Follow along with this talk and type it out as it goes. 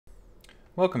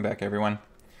Welcome back, everyone.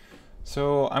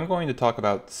 So I'm going to talk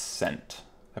about Scent.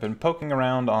 I've been poking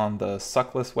around on the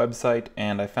Suckless website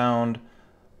and I found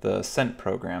the Scent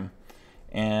program,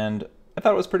 and I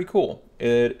thought it was pretty cool.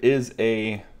 It is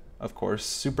of course,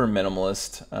 super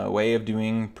minimalist way of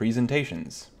doing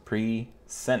presentations,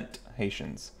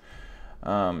 presentations.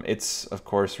 It's, of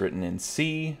course, written in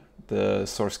C. The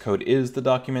source code is the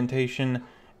documentation,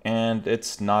 and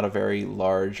it's not a very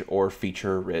large or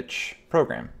feature-rich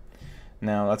program.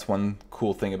 Now, that's one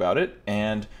cool thing about it,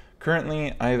 and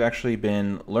currently I've actually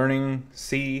been learning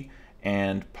C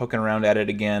and poking around at it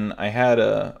again. I had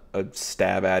a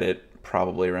stab at it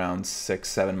probably around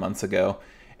 6-7 months ago,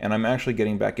 and I'm actually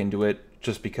getting back into it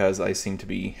just because I seem to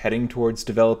be heading towards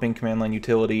developing command line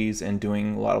utilities and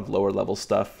doing a lot of lower level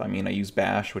stuff. I mean, I use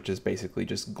Bash, which is basically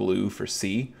just glue for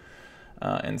C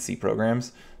and C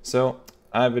programs. So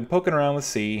I've been poking around with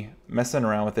C, messing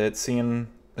around with it, seeing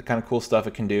the kind of cool stuff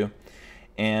it can do.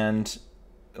 And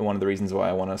one of the reasons why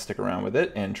I want to stick around with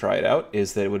it and try it out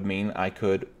is that it would mean I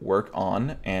could work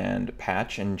on and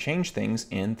patch and change things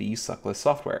in the Suckless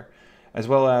software, as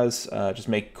well as just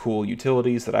make cool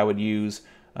utilities that I would use,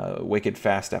 wicked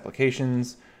fast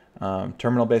applications,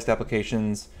 terminal-based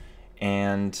applications,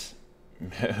 and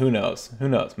who knows,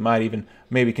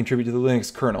 maybe contribute to the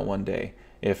Linux kernel one day,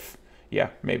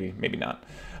 maybe not.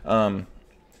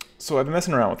 So I've been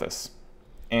messing around with this.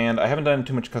 And I haven't done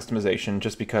too much customization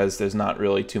just because there's not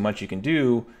really too much you can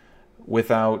do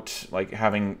without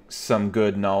having some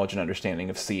good knowledge and understanding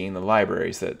of C and the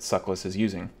libraries that Suckless is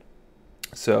using.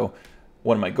 So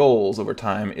one of my goals over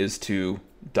time is to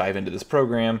dive into this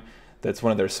program that's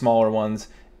one of their smaller ones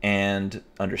and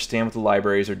understand what the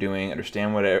libraries are doing,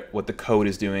 understand what the code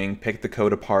is doing, pick the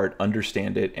code apart,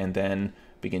 understand it, and then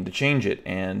begin to change it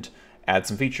and add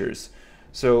some features.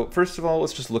 So first of all,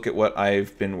 let's just look at what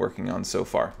I've been working on so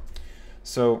far.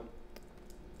 So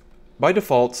by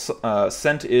default,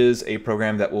 Scent is a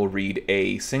program that will read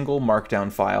a single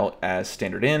markdown file as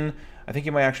standard in. I think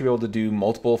you might actually be able to do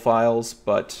multiple files,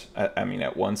 but I mean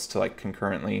at once to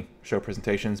concurrently show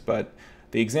presentations, but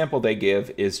the example they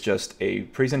give is just a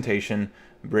presentation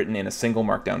written in a single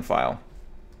markdown file.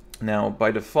 Now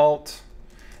by default,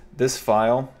 this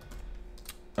file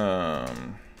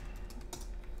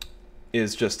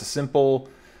is just a simple,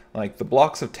 the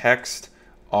blocks of text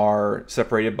are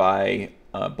separated by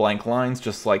blank lines,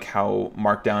 just like how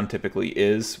Markdown typically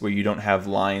is, where you don't have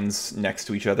lines next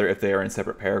to each other if they are in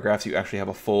separate paragraphs. You actually have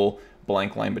a full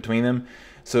blank line between them.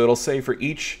 So it'll say for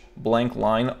each blank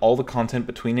line, all the content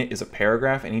between it is a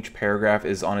paragraph, and each paragraph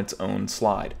is on its own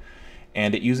slide.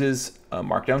 And it uses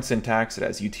Markdown syntax. It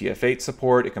has UTF-8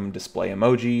 support. It can display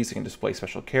emojis. It can display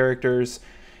special characters.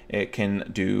 It can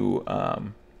do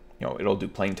it'll do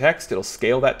plain text. It'll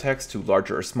scale that text to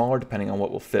larger or smaller depending on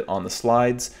what will fit on the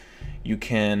slides. You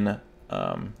can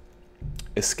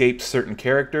escape certain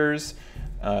characters.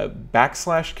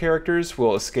 Backslash characters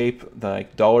will escape the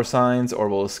dollar signs or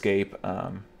will escape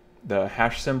the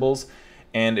hash symbols.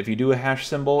 And if you do a hash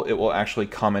symbol, it will actually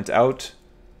comment out,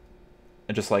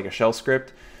 just like a shell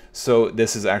script. So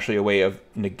this is actually a way of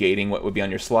negating what would be on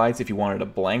your slides. If you wanted a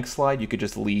blank slide, you could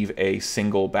just leave a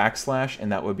single backslash and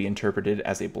that would be interpreted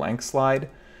as a blank slide.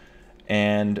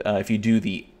 And if you do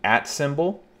the @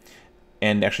 symbol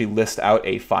and actually list out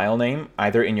a file name,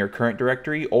 either in your current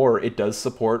directory or it does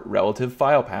support relative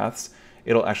file paths,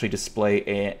 it'll actually display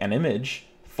an image,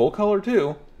 full color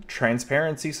too,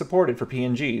 transparency supported for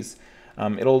PNGs. I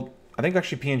think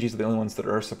actually PNGs are the only ones that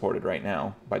are supported right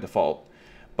now by default.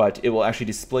 But it will actually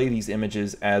display these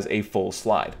images as a full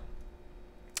slide.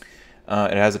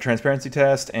 It has a transparency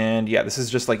test, and yeah, this is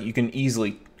just you can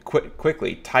easily,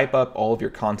 quickly type up all of your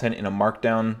content in a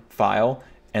markdown file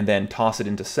and then toss it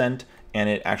into Scent, and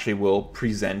it actually will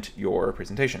present your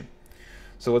presentation.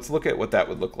 So let's look at what that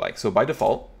would look like. So by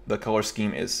default, the color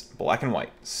scheme is black and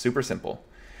white, super simple.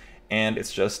 And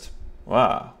it's just,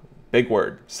 wow, big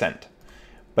word, Scent.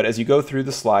 But as you go through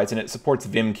the slides, and it supports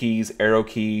Vim keys, arrow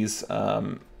keys,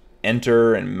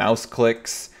 enter and mouse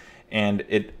clicks, and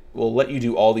it will let you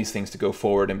do all these things to go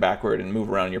forward and backward and move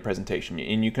around in your presentation.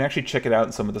 And you can actually check it out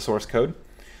in some of the source code.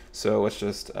 So let's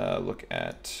just look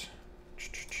at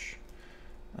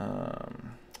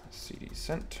cd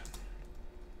Scent.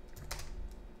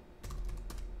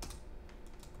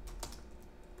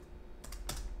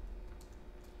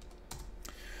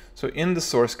 So in the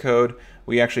source code,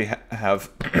 we actually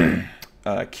have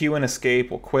Q and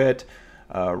escape will quit,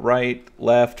 right,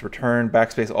 left, return,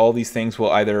 backspace, all these things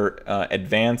will either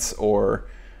advance or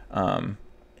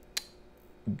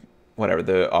whatever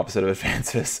the opposite of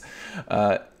advance is.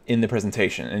 in the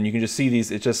presentation. And you can just see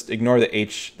these, it's just ignore the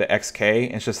XK,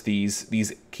 and it's just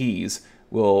these keys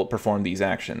will perform these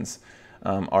actions.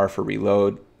 R for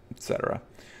reload, etc.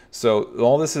 So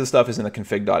all this stuff is in the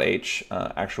config.h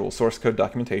actual source code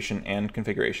documentation and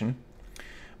configuration.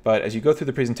 But as you go through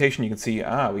the presentation, you can see,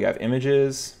 we have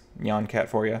images, Nyan Cat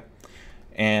for you,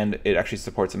 and it actually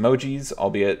supports emojis,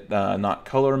 albeit not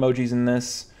color emojis in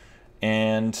this.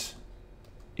 And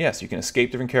yes, you can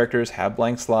escape different characters, have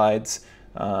blank slides,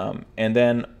 and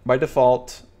then by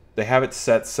default, they have it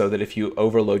set so that if you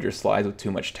overload your slides with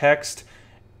too much text,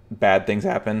 bad things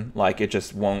happen, like it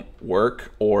just won't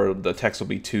work, or the text will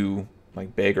be too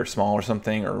like big or small or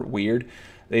something, or weird.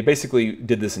 They basically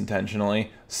did this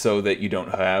intentionally so that you don't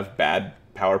have bad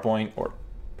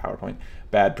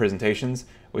bad presentations,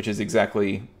 which is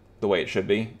exactly the way it should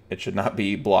be. It should not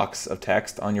be blocks of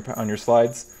text on your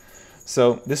slides.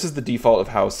 So this is the default of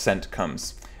how Scent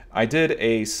comes. I did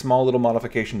a small little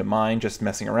modification to mine, just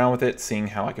messing around with it, seeing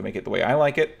how I can make it the way I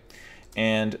like it.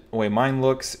 And the way mine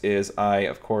looks is I,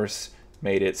 of course,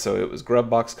 made it so it was grub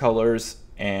box colors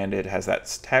and it has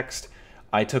that text.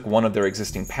 I took one of their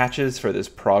existing patches for this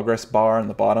progress bar on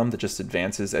the bottom that just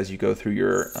advances as you go through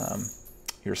your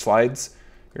slide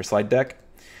deck.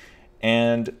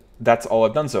 And that's all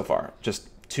I've done so far. Just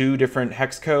 2 different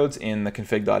hex codes in the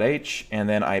config.h, and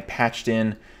then I patched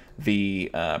in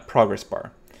the progress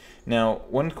bar. Now,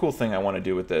 one cool thing I want to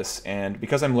do with this, and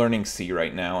because I'm learning C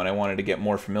right now and I wanted to get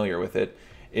more familiar with it,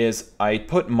 is I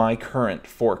put my current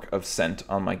fork of Scent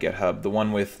on my GitHub, the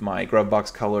one with my grub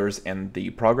box colors and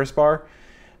the progress bar.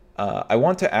 I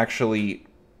want to actually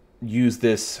use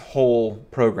this whole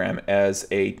program as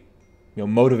a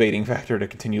motivating factor to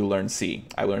continue to learn C.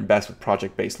 I learn best with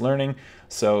project-based learning,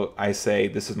 so I say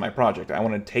this is my project. I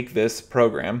want to take this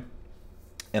program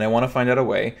and I want to find out a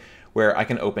way where I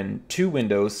can open 2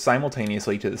 windows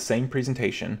simultaneously to the same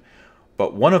presentation,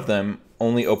 but one of them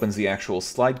only opens the actual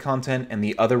slide content and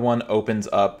the other one opens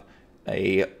up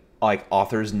a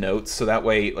author's notes, so that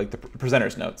way, like the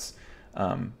presenter's notes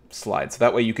slide. So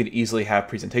that way you could easily have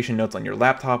presentation notes on your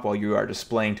laptop while you are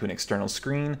displaying to an external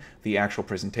screen the actual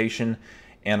presentation.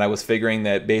 And I was figuring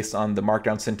that based on the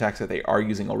markdown syntax that they are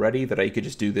using already, that I could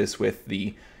just do this with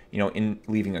the, in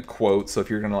leaving a quote. So if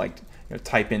you're going to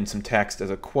type in some text as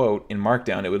a quote in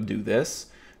Markdown, it would do this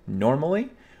normally,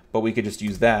 but we could just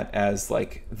use that as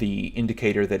like the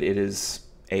indicator that it is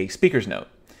a speaker's note.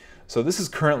 So this is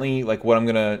currently like what I'm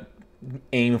going to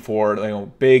aim for,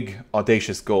 big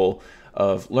audacious goal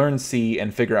of learn C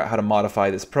and figure out how to modify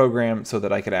this program so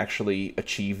that I could actually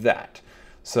achieve that.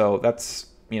 So that's,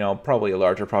 probably a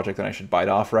larger project than I should bite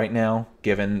off right now,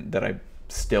 given that I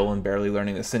still am barely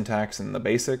learning the syntax and the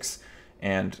basics,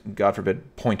 and God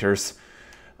forbid pointers.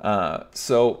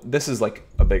 So this is like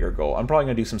a bigger goal. I'm probably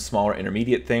going to do some smaller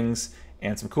intermediate things,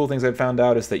 and some cool things I've found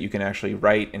out is that you can actually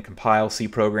write and compile C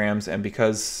programs, and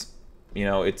because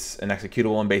it's an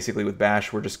executable, and basically with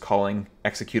Bash we're just calling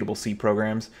executable C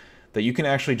programs, that you can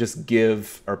actually just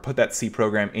give or put that C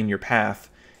program in your path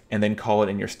and then call it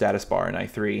in your status bar in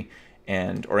i3,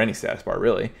 or any status bar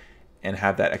really, and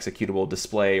have that executable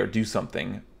display or do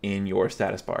something in your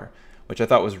status bar, which I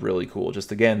thought was really cool.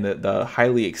 Just again, the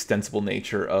highly extensible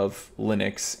nature of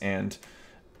Linux and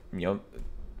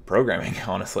programming,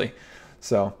 honestly.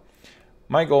 So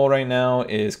my goal right now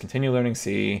is continue learning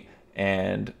C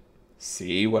and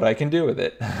see what I can do with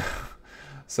it.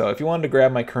 So if you wanted to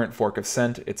grab my current fork of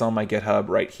Scent, it's on my GitHub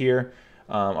right here.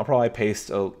 I'll probably paste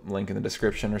a link in the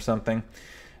description or something.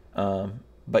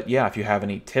 But yeah, if you have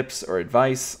any tips or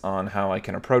advice on how I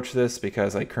can approach this,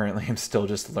 because I currently am still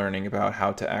just learning about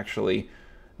how to actually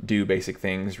do basic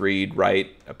things, read,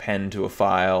 write, append to a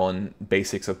file, and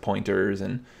basics of pointers,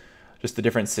 and just the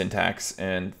different syntax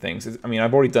and things. I mean,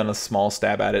 I've already done a small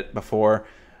stab at it before,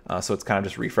 so it's kind of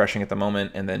just refreshing at the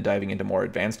moment and then diving into more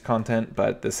advanced content, but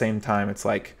at the same time, it's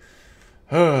like,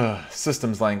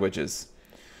 systems languages.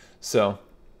 So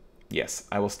yes,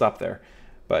 I will stop there.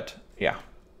 But yeah,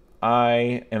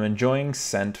 I am enjoying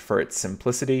Scent for its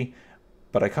simplicity,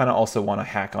 but I kind of also want to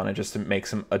hack on it just to make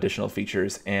some additional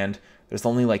features, and there's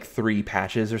only like 3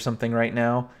 patches or something right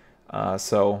now,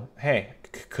 so hey,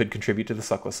 could contribute to the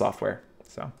suckless software.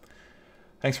 So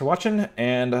thanks for watching,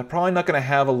 and probably not going to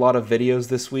have a lot of videos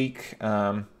this week.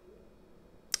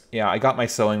 Yeah, I got my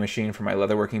sewing machine for my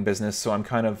leatherworking business, so I'm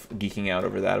kind of geeking out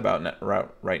over that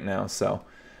right now, so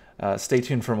stay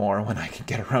tuned for more when I can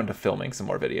get around to filming some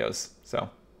more videos.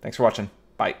 So thanks for watching.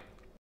 Bye.